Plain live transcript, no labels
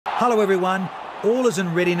Hello everyone, all is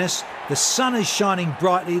in readiness, the sun is shining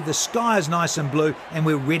brightly, the sky is nice and blue, and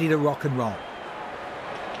we're ready to rock and roll.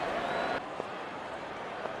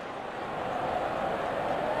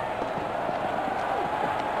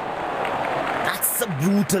 That's a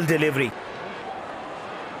brutal delivery.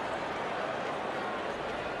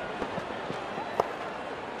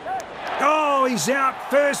 Oh, he's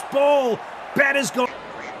out, first ball, batter's got...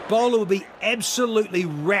 Bowler will be absolutely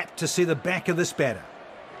rapt to see the back of this batter.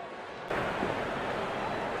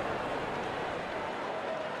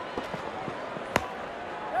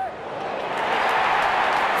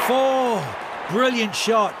 Four, brilliant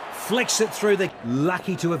shot, flicks it through the...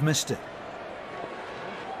 Lucky to have missed it.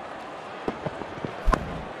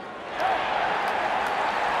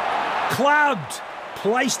 Clubbed,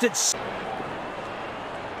 placed it...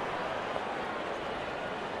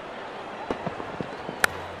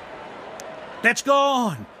 That's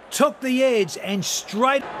gone, took the edge and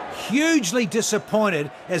straight, hugely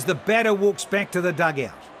disappointed as the batter walks back to the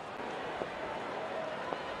dugout.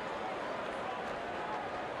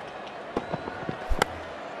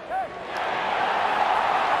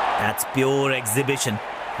 That's pure exhibition.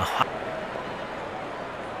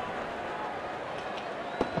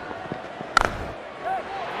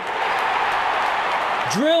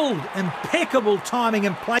 Drilled, impeccable timing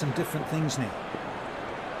and play. Some different things now.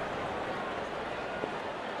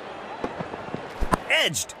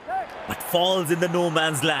 Edged, but falls in the no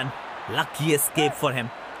man's land. Lucky escape for him.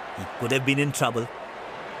 He could have been in trouble.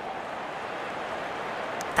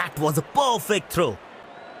 That was a perfect throw.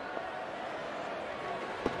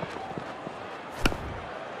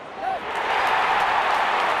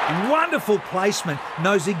 Wonderful placement,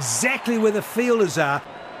 knows exactly where the fielders are.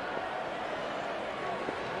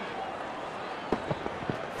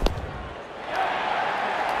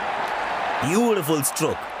 Beautiful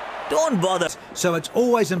stroke. Don't bother. So it's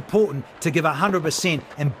always important to give 100%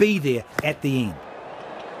 and be there at the end.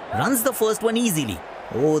 Runs the first one easily.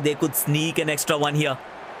 Oh, they could sneak an extra one here.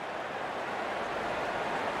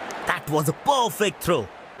 That was a perfect throw.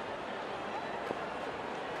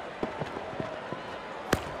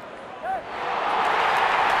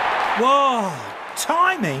 Whoa,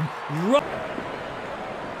 timing.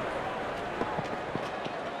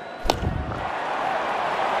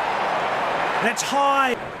 That's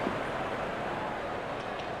high.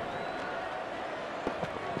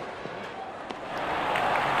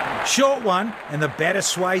 Short one, and the batter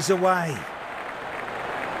sways away.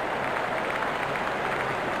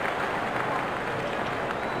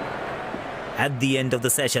 At the end of the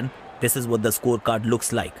session, this is what the scorecard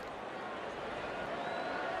looks like.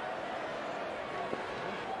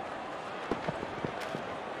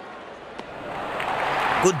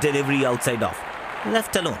 Good delivery outside off.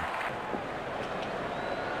 Left alone.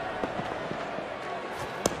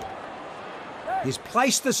 He's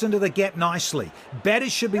placed this into the gap nicely.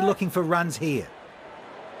 Batters should be looking for runs here.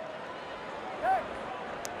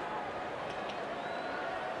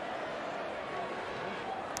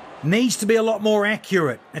 Needs to be a lot more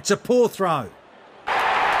accurate. It's a poor throw.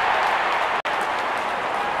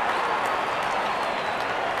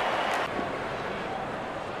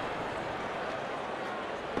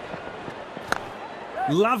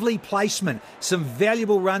 Lovely placement. Some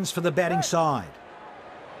valuable runs for the batting side.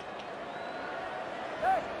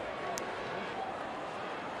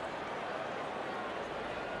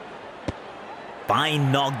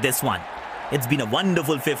 Fine knock this one. It's been a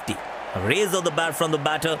wonderful 50. A raise of the bat from the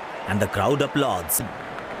batter and the crowd applauds.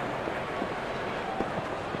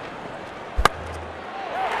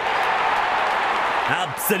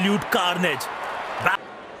 Absolute carnage.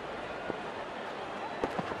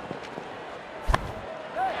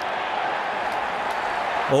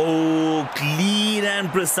 Oh, clean and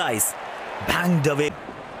precise. Banged away.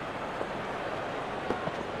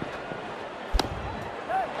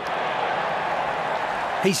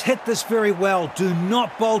 He's hit this very well. Do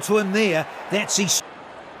not bowl to him there. That's his...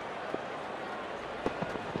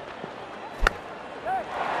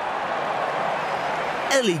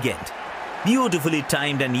 Elegant. Beautifully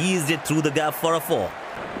timed and eased it through the gap for a 4.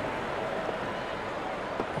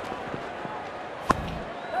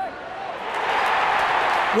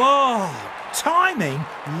 Whoa! Timing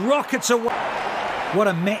rockets away. What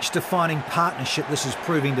a match-defining partnership this is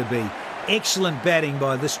proving to be. Excellent batting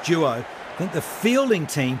by this duo. I think the fielding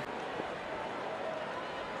team...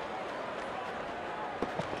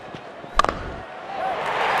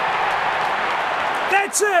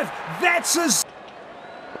 That's it! That's his...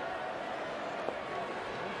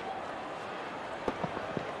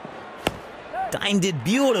 Timed it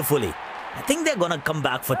beautifully. I think they're gonna come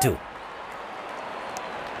back for 2.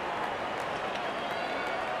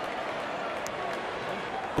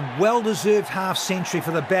 Well-deserved half-century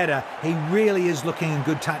for the batter. He really is looking in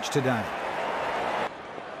good touch today.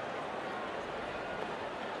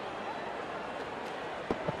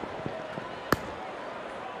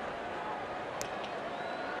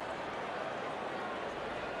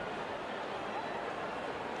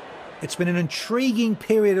 It's been an intriguing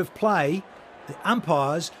period of play. The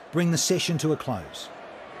umpires bring the session to a close.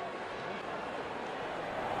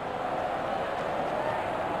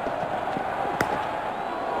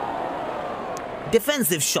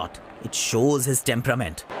 Defensive shot. It shows his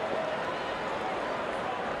temperament.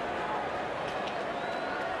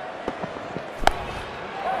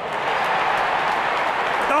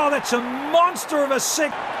 Oh, that's a monster of a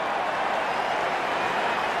six.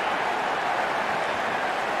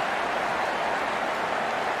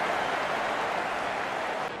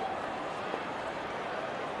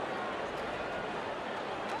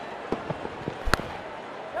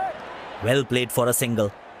 Well played for a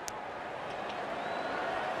single.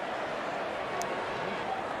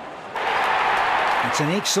 It's an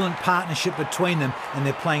excellent partnership between them, and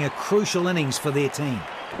they're playing a crucial innings for their team.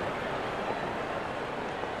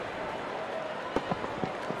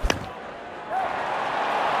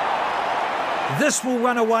 This will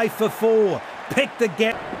run away for 4. Pick the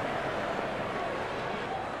gap.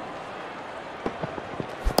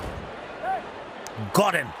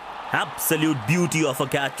 Got him. Absolute beauty of a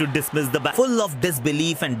catch to dismiss the bat. Full of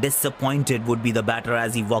disbelief and disappointed would be the batter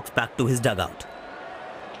as he walks back to his dugout.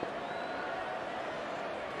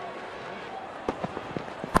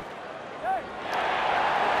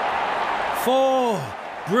 Four.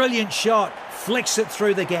 Brilliant shot. Flicks it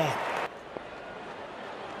through the gap.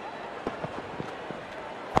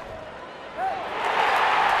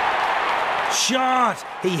 Shot.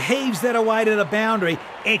 He heaves that away to the boundary.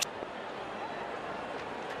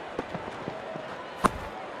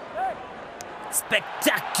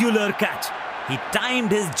 Spectacular catch. He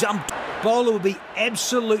timed his jump. Bowler will be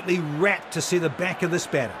absolutely rapt to see the back of this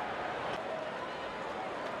batter.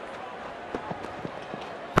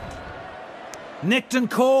 Nicked and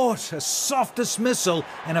caught. A soft dismissal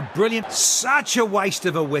and a brilliant... Such a waste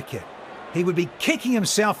of a wicket. He would be kicking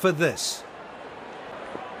himself for this.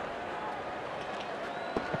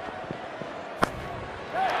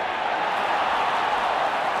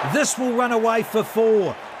 This will run away for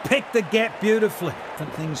 4. Pick the gap beautifully.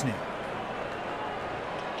 Different things now.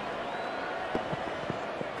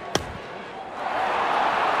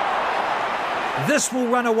 This will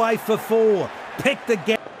run away for 4. Pick the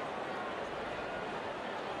gap.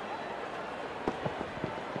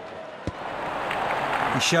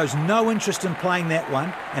 He shows no interest in playing that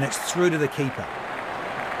one, and it's through to the keeper.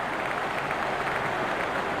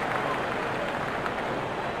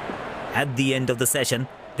 At the end of the session,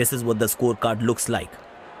 this is what the scorecard looks like.